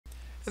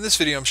In this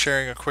video I'm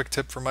sharing a quick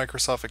tip for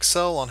Microsoft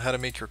Excel on how to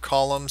make your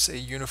columns a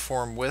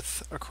uniform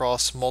width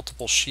across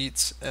multiple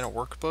sheets in a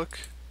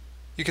workbook.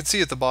 You can see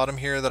at the bottom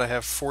here that I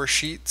have 4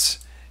 sheets,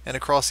 and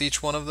across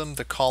each one of them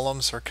the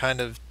columns are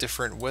kind of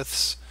different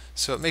widths,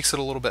 so it makes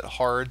it a little bit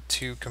hard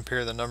to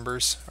compare the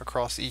numbers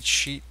across each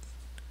sheet.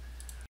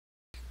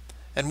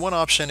 And one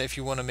option if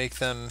you want to make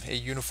them a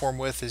uniform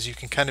width is you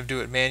can kind of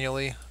do it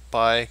manually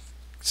by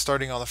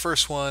starting on the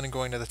first one and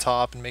going to the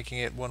top and making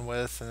it one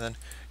width, and then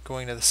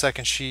going to the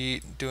second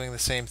sheet, doing the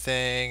same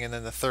thing, and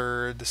then the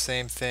third, the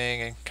same thing,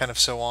 and kind of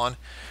so on.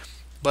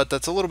 But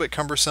that's a little bit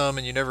cumbersome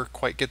and you never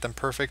quite get them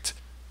perfect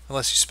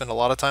unless you spend a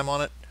lot of time on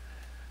it.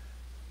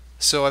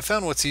 So I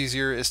found what's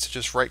easier is to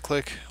just right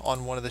click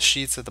on one of the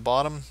sheets at the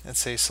bottom and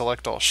say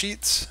select all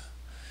sheets,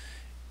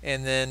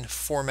 and then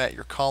format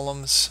your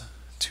columns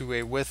to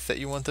a width that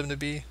you want them to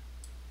be.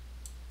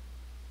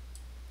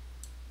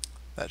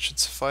 That should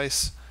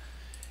suffice.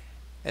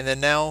 And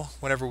then now,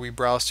 whenever we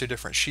browse to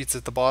different sheets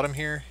at the bottom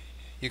here,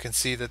 you can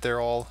see that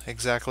they're all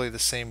exactly the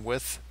same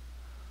width.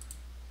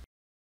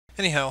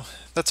 Anyhow,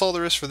 that's all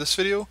there is for this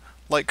video.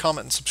 Like,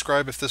 comment, and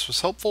subscribe if this was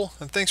helpful,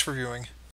 and thanks for viewing.